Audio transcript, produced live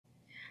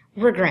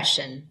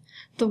Regression.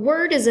 The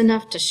word is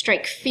enough to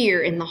strike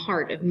fear in the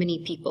heart of many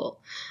people.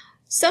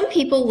 Some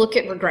people look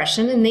at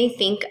regression and they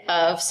think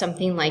of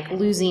something like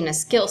losing a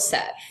skill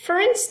set. For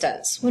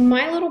instance, when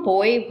my little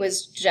boy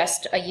was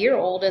just a year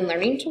old and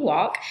learning to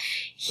walk,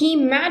 he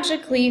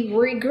magically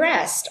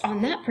regressed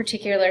on that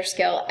particular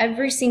skill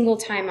every single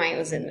time I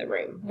was in the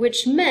room,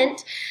 which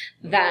meant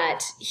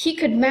that he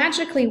could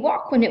magically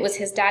walk when it was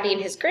his daddy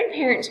and his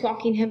grandparents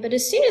walking him, but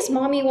as soon as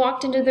mommy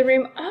walked into the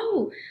room,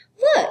 oh,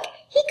 look,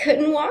 he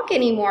couldn't walk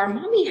anymore.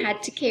 Mommy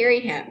had to carry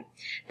him.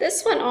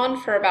 This went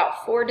on for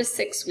about 4 to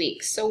 6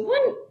 weeks. So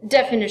one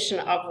definition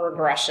of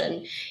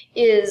regression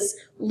is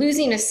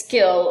losing a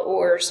skill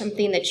or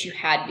something that you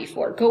had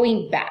before,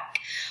 going back.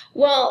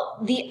 Well,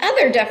 the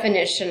other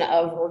definition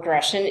of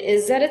regression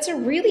is that it's a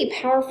really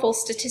powerful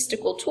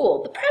statistical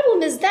tool. The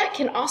problem is that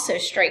can also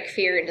strike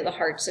fear into the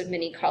hearts of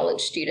many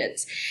college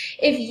students.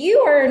 If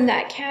you are in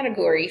that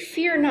category,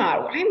 fear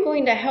not. I'm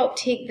going to help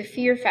take the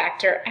fear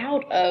factor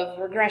out of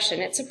regression.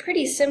 It's a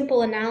pretty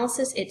simple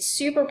analysis. It's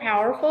super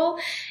powerful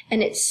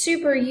and it's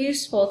super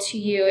useful to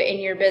you in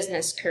your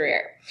business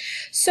career.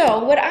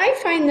 So what I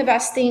find the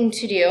best thing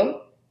to do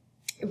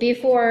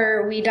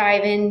before we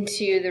dive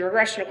into the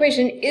regression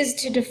equation is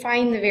to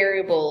define the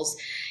variables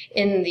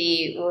in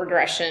the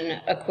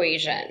regression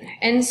equation.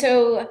 And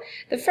so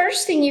the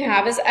first thing you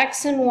have is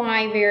X and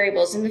Y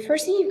variables. And the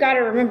first thing you've got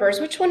to remember is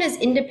which one is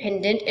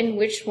independent and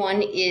which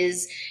one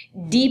is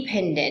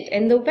dependent.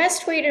 And the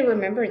best way to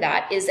remember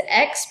that is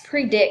X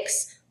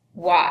predicts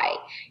Y.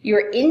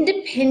 Your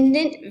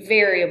independent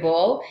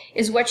variable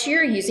is what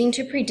you're using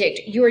to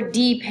predict your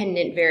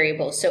dependent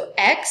variable. So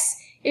X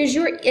is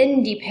your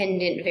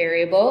independent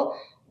variable,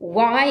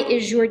 Y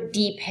is your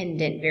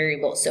dependent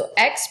variable. So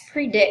X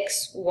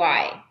predicts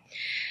Y.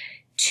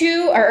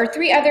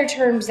 Three other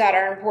terms that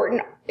are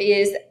important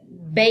is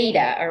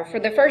beta, or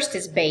for the first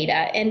is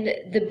beta, and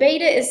the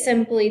beta is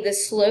simply the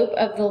slope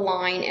of the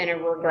line in a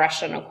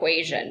regression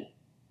equation.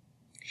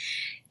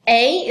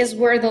 A is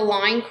where the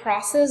line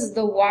crosses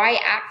the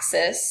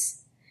y-axis,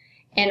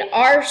 and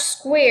R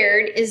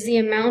squared is the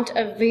amount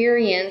of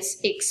variance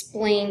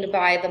explained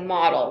by the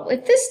model.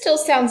 If this still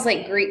sounds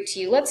like Greek to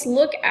you, let's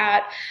look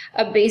at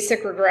a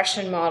basic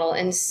regression model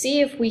and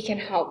see if we can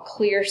help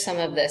clear some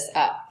of this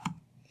up.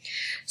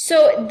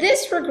 So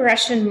this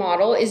regression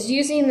model is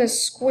using the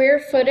square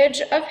footage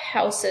of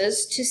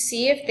houses to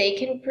see if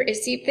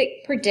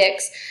it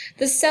predicts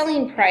the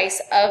selling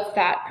price of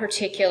that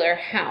particular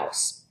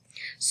house.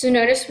 So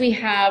notice we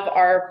have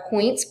our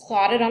points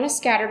plotted on a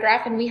scatter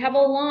graph and we have a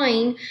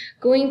line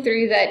going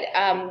through that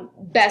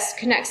best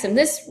connects them.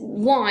 This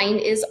line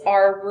is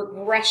our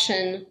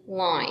regression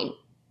line,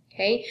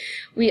 okay?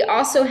 We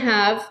also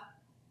have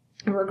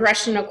a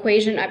regression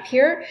equation up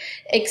here.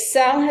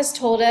 Excel has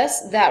told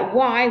us that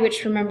Y,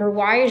 which remember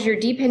Y is your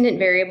dependent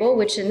variable,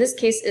 which in this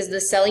case is the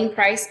selling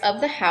price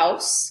of the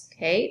house,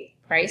 okay?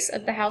 Price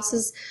of the house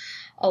is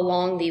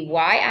along the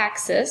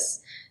Y-axis.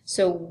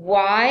 So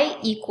Y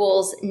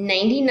equals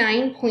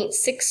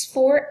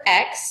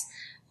 99.64x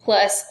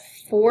plus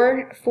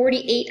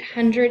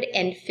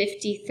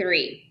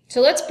 4,853.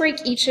 So let's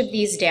break each of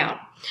these down.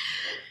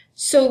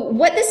 So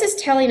what this is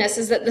telling us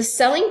is that the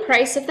selling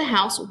price of the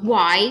house,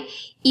 Y,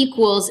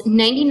 equals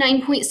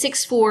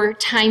 99.64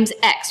 times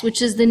X,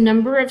 which is the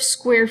number of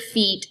square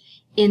feet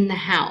in the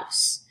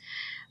house,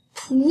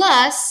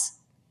 plus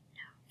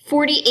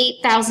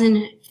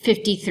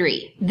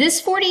 48,053.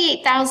 This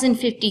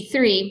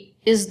 48,053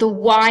 is the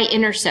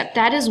y-intercept.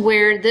 That is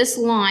where this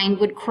line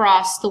would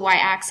cross the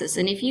y-axis.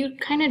 And if you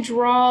kind of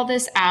draw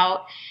this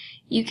out,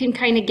 you can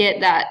kind of get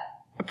that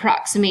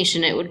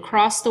approximation. It would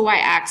cross the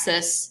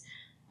y-axis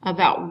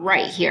about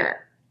right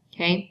here,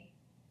 okay?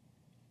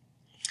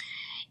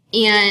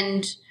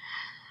 And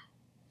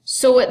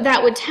so what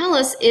that would tell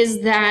us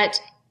is that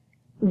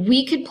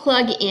we could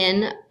plug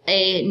in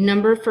a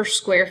number for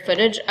square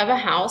footage of a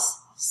house.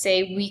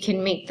 Say we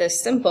can make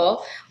this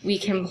simple. We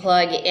can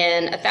plug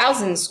in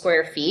 1,000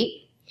 square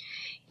feet.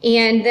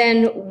 And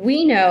then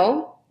we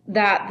know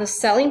that the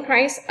selling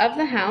price of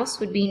the house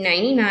would be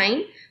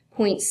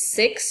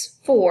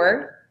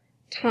 99.64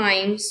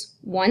 times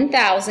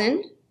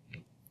 1,000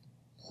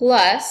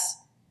 plus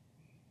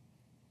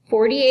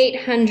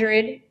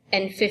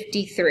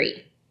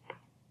 4,853.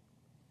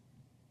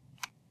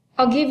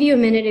 I'll give you a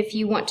minute if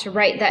you want to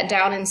write that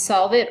down and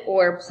solve it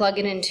or plug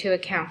it into a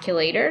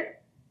calculator.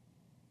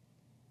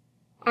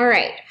 All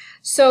right,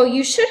 so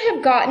you should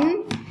have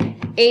gotten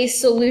a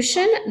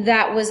solution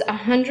that was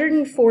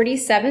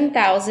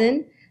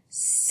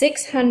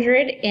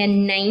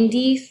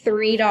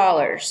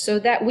 $147,693. So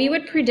that we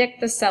would predict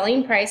the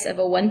selling price of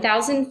a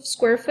 1,000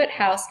 square foot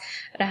house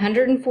at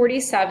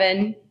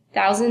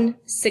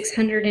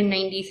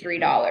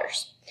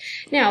 $147,693.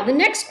 Now, the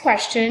next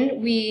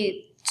question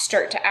we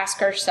start to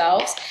ask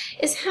ourselves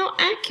is how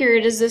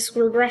accurate is this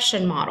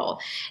regression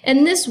model?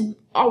 And this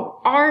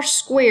R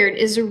squared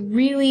is a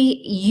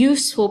really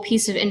useful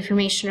piece of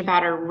information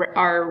about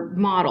our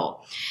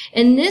model.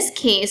 In this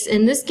case,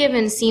 in this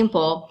given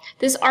sample,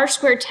 this R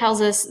squared tells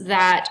us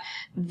that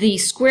the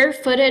square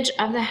footage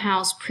of the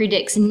house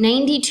predicts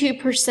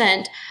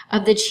 92%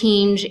 of the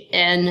change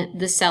in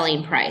the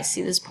selling price.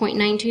 See this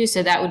 0.92?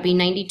 So that would be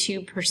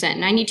 92%,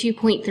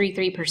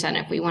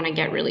 92.33% if we want to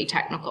get really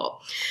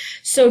technical.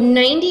 So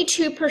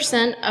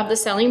 92% of the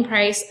selling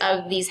price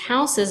of these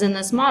houses in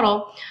this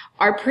model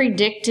are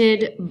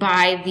predicted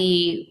by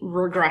the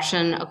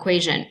regression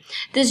equation.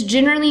 This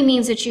generally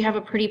means that you have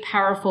a pretty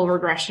powerful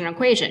regression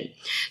equation.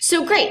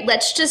 So great,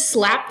 let's just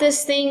slap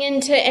this thing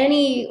into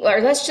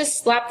let's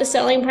just slap the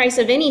selling price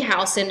of any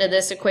house into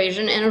this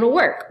equation and it'll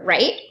work,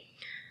 right?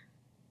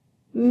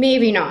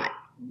 Maybe not.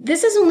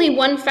 This is only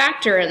one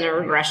factor in the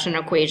regression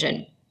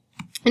equation.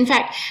 In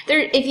fact,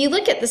 if you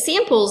look at the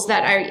samples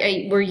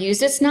that were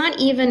used, it's not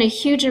even a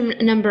huge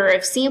number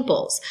of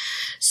samples.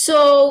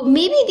 So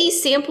maybe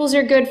these samples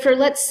are good for,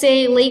 let's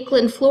say,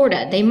 Lakeland,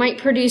 Florida. They might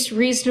produce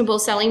reasonable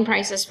selling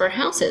prices for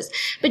houses.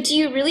 But do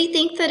you really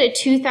think that a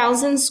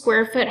 2,000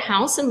 square foot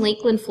house in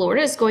Lakeland,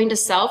 Florida is going to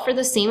sell for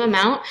the same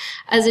amount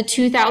as a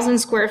 2,000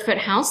 square foot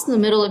house in the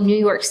middle of New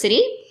York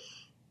City?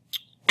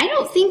 I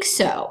don't think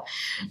so.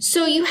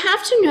 So you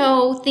have to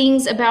know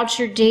things about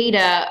your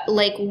data,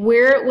 like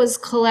where it was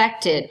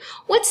collected.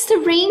 What's the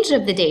range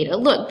of the data?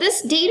 Look,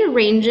 this data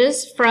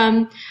ranges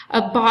from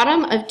a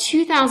bottom of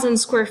 2,000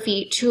 square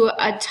feet to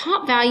a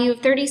top value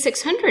of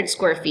 3,600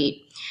 square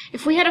feet.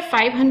 If we had a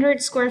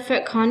 500 square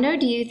foot condo,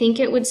 do you think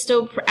it would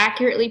still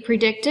accurately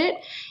predict it?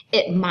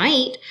 It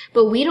might,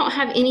 but we don't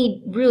have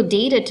any real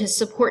data to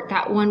support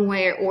that one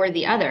way or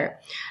the other.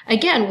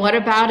 Again, what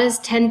about a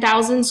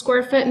 10,000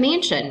 square foot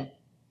mansion?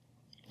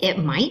 It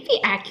might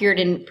be accurate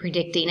in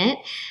predicting it.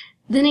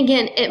 Then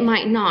again, it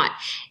might not.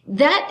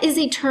 That is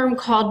a term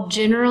called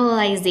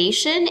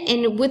generalization,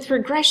 and with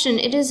regression,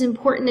 it is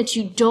important that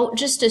you don't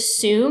just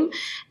assume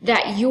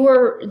that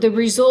the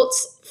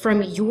results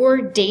from your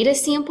data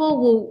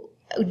sample will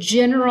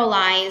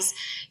generalize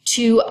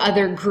to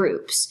other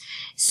groups.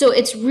 So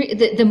it's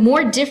the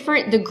more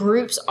different the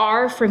groups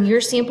are from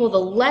your sample, the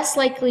less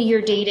likely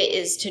your data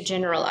is to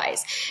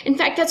generalize. In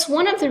fact, that's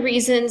one of the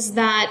reasons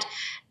that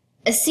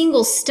a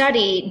single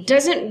study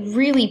doesn't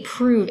really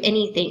prove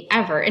anything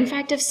ever. In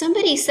fact, if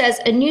somebody says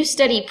a new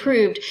study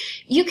proved,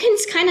 you can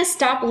kind of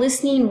stop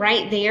listening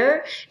right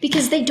there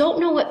because they don't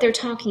know what they're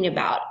talking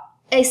about.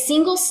 A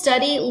single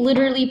study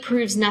literally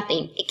proves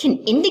nothing. It can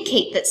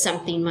indicate that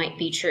something might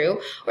be true,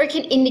 or it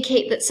can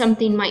indicate that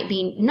something might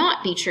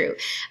not be true.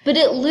 But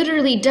it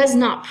literally does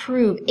not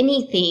prove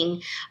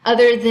anything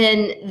other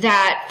than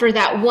that for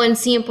that one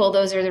sample,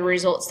 those are the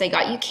results they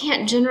got. You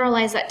can't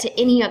generalize that to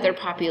any other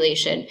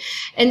population.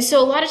 And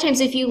so a lot of times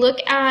if you look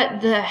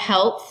at the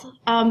health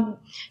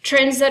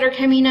trends that are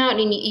coming out,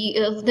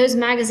 and those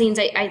magazines,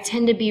 I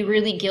tend to be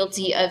really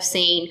guilty of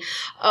saying,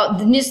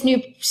 this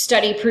new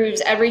study proves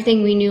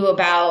everything we knew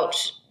about,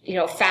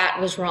 fat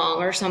was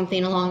wrong or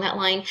something along that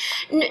line.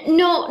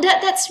 No,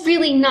 that's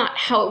really not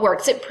how it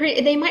works.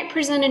 They might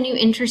present a new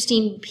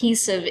interesting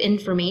piece of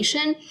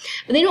information,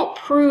 but they don't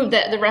prove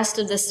that the rest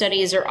of the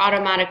studies are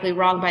automatically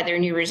wrong by their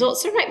new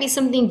results. There might be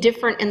something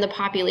different in the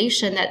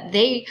population that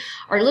they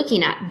are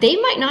looking at. They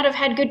might not have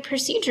had good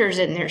procedures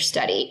in their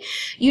study.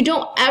 You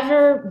don't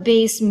ever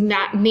base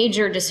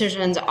major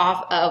decisions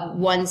off of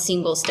one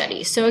single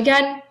study. So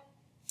again,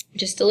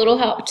 just a little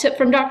help tip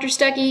from Dr.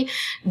 Stuckey.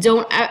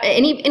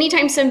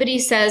 Anytime somebody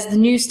says the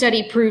new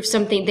study proves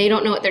something, they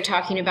don't know what they're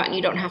talking about, and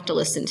you don't have to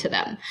listen to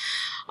them.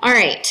 All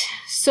right,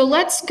 so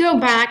let's go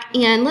back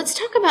and let's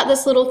talk about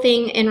this little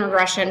thing in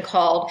regression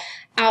called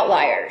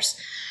outliers.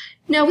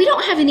 Now, we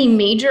don't have any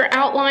major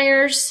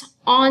outliers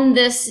on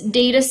this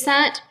data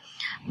set,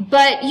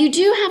 but you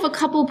do have a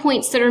couple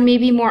points that are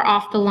maybe more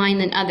off the line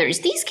than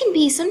others. These can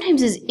be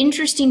sometimes as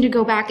interesting to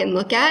go back and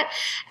look at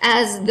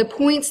as the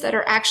points that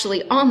are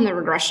actually on the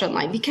regression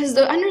line, because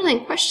the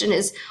underlying question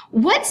is,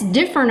 what's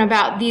different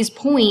about these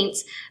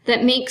points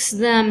that makes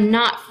them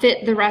not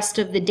fit the rest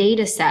of the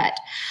data set?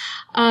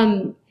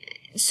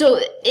 So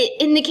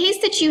in the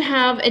case that you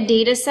have a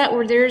data set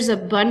where there's a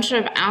bunch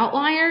of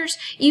outliers,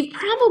 you've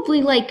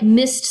probably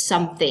missed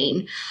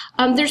something.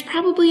 There's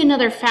probably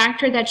another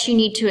factor that you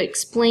need to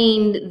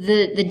explain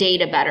the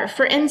data better.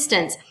 For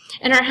instance,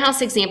 in our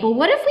house example,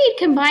 what if we had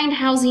combined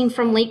housing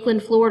from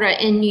Lakeland, Florida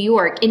and New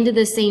York into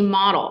the same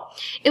model?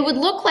 It would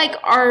look like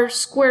our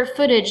square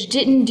footage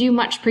didn't do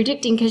much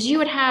predicting because you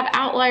would have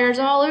outliers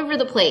all over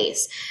the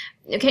place.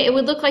 Okay, it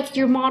would look like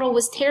your model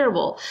was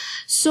terrible.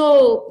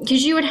 So,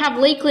 because you would have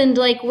Lakeland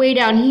way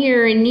down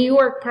here and New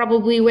York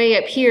probably way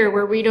up here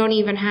where we don't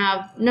even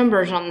have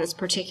numbers on this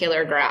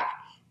particular graph.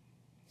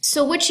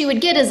 So what you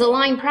would get is a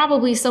line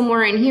probably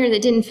somewhere in here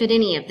that didn't fit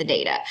any of the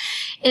data.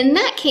 In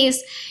that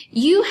case,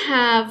 you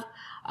have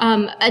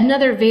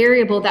another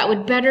variable that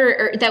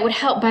would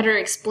help better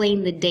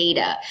explain the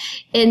data.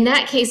 In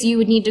that case, you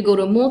would need to go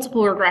to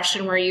multiple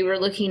regression where you were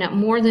looking at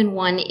more than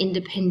one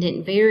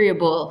independent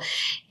variable.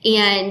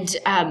 And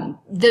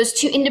those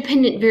two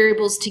independent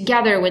variables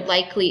together would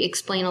likely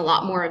explain a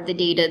lot more of the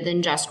data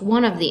than just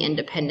one of the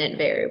independent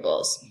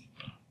variables.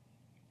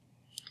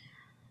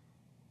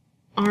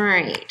 All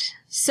right,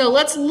 so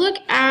let's look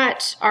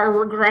at our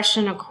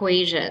regression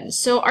equation.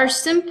 So our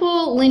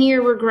simple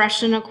linear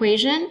regression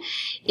equation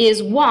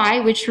is y,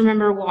 which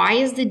remember y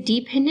is the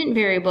dependent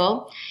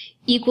variable,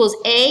 equals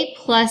a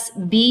plus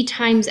b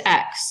times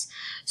x.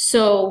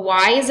 So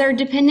y is our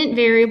dependent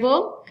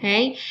variable,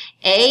 okay?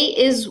 A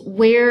is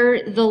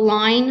where the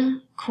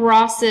line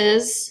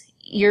crosses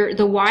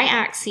the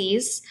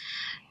y-axis.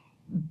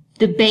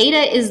 The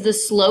beta is the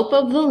slope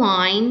of the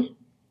line,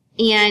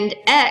 and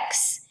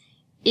x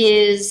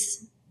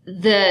is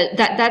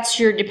that's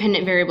your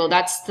dependent variable.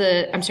 That's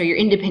your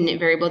independent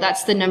variable.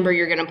 That's the number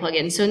you're going to plug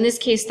in. So in this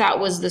case, that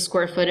was the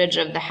square footage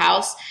of the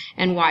house,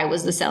 and y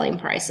was the selling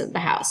price of the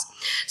house.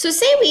 So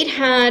say we'd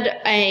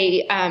had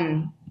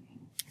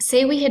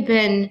say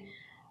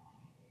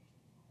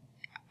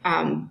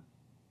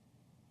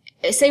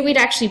we'd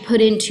actually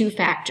put in two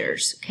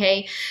factors,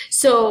 okay?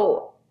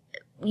 So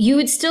you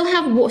would still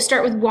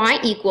start with y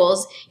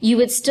equals, you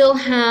would still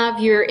have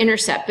your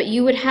intercept, but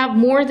you would have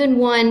more than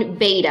one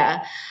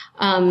beta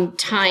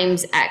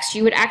times x.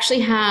 You would actually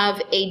have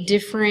a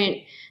different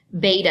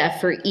beta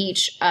for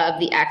each of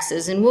the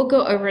x's, and we'll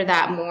go over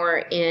that more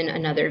in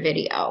another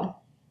video.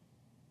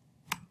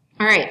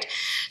 All right,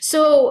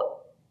 so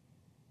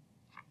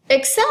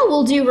Excel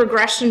will do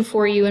regression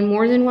for you in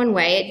more than one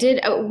way.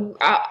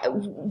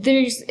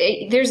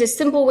 There's a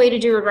simple way to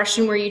do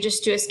regression where you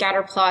just do a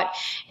scatter plot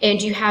and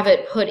you have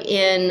it put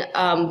in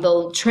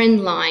the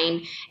trend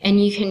line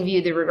and you can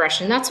view the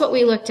regression. That's what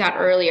we looked at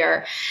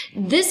earlier.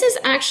 This is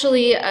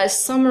actually a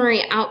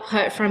summary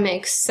output from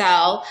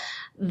Excel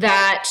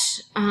that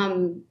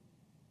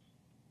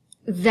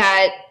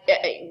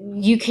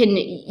you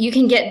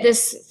can get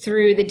this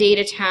through the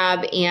data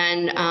tab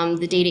and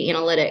the data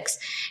analytics,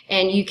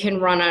 and you can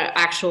run an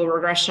actual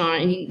regression on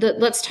it. And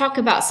let's talk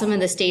about some of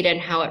this data and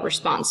how it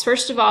responds.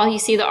 First of all, you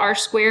see the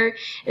R-square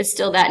is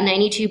still that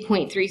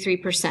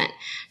 92.33%.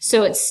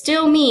 So it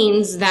still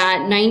means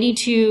that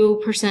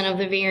 92% of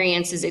the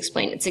variance is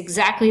explained. It's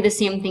exactly the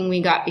same thing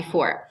we got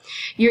before.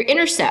 Your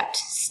intercept,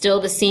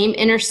 still the same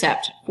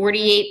intercept,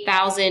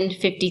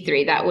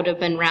 48,053. That would have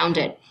been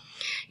rounded.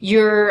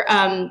 Your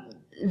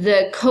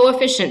the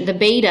coefficient, the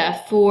beta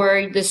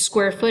for the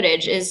square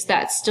footage is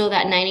still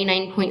that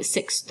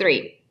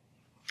 99.63.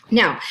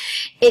 Now,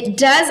 it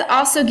does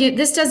also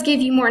this does give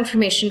you more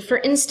information. For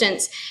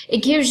instance,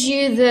 it gives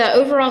you the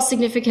overall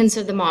significance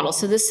of the model.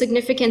 So the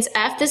significance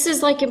F, this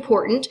is like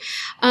important.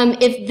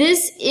 If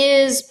this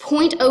is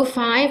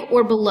 0.05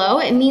 or below,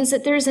 it means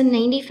that there's a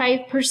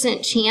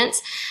 95%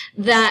 chance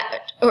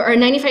or a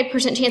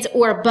 95% chance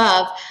or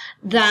above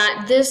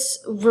that this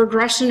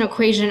regression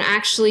equation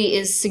actually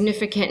is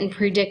significant in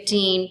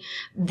predicting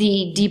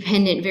the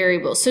dependent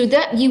variable. So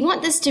that you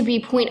want this to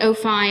be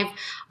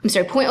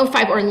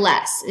 0.05 or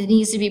less. It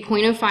needs to be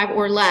 0.05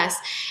 or less.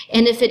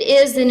 And if it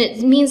is, then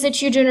it means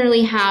that you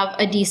generally have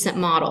a decent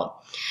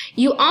model.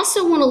 You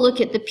also want to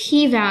look at the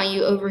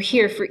p-value over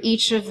here for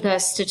each of the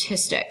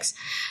statistics.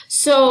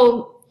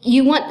 So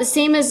you want the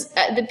same as,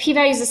 the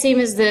p-value is the same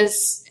as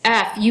this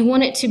F, you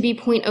want it to be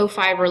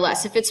 0.05 or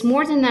less. If it's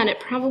more than that, it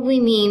probably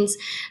means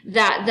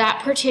that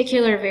that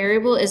particular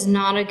variable is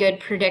not a good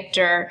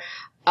predictor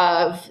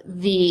of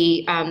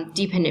the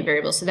dependent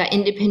variable. So that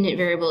independent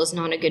variable is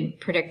not a good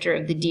predictor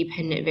of the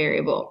dependent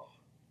variable.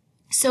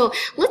 So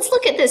let's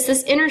look at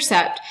this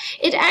intercept.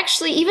 It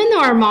actually, even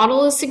though our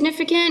model is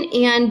significant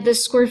and the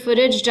square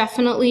footage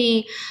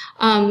definitely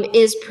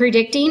is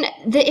predicting,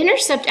 the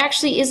intercept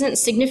actually isn't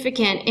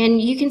significant.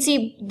 And you can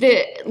see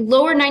the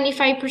lower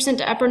 95%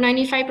 to upper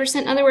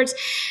 95%. In other words,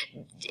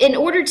 in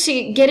order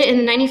to get it in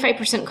the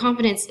 95%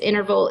 confidence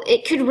interval,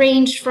 it could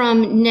range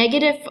from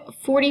negative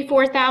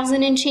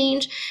 44,000 and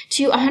change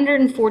to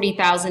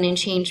 140,000 and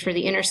change for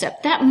the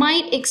intercept. That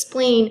might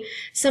explain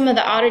some of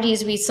the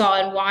oddities we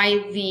saw and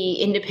why the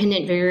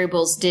independent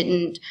variables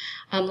didn't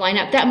line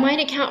up. That might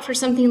account for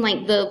something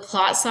like the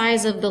plot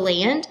size of the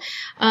land.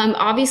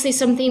 Obviously,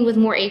 something with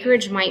more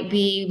acreage might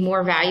be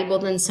more valuable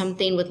than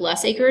something with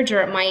less acreage,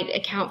 or it might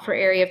account for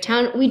area of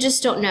town. We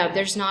just don't know.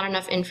 There's not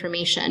enough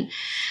information.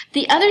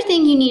 The other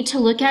thing you need to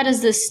look at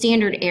is the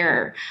standard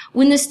error.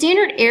 When the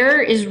standard error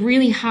is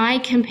really high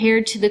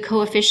compared to the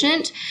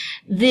coefficient,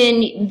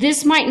 then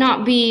this might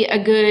not be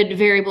a good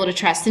variable to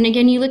trust. And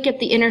again, you look at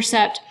the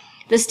intercept.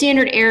 The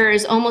standard error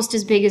is almost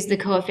as big as the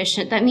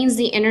coefficient. That means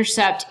the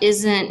intercept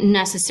isn't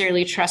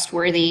necessarily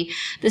trustworthy.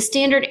 The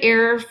standard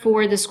error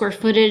for the square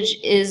footage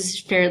is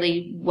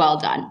fairly well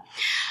done.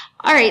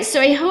 All right, so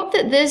I hope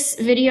that this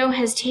video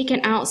has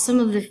taken out some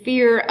of the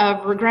fear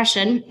of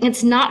regression.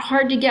 It's not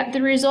hard to get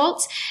the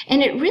results,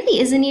 and it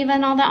really isn't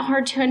even all that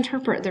hard to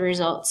interpret the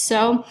results.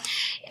 So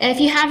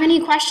if you have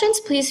any questions,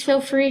 please feel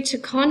free to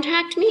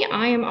contact me.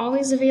 I am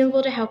always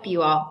available to help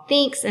you all.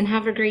 Thanks, and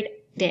have a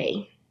great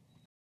day.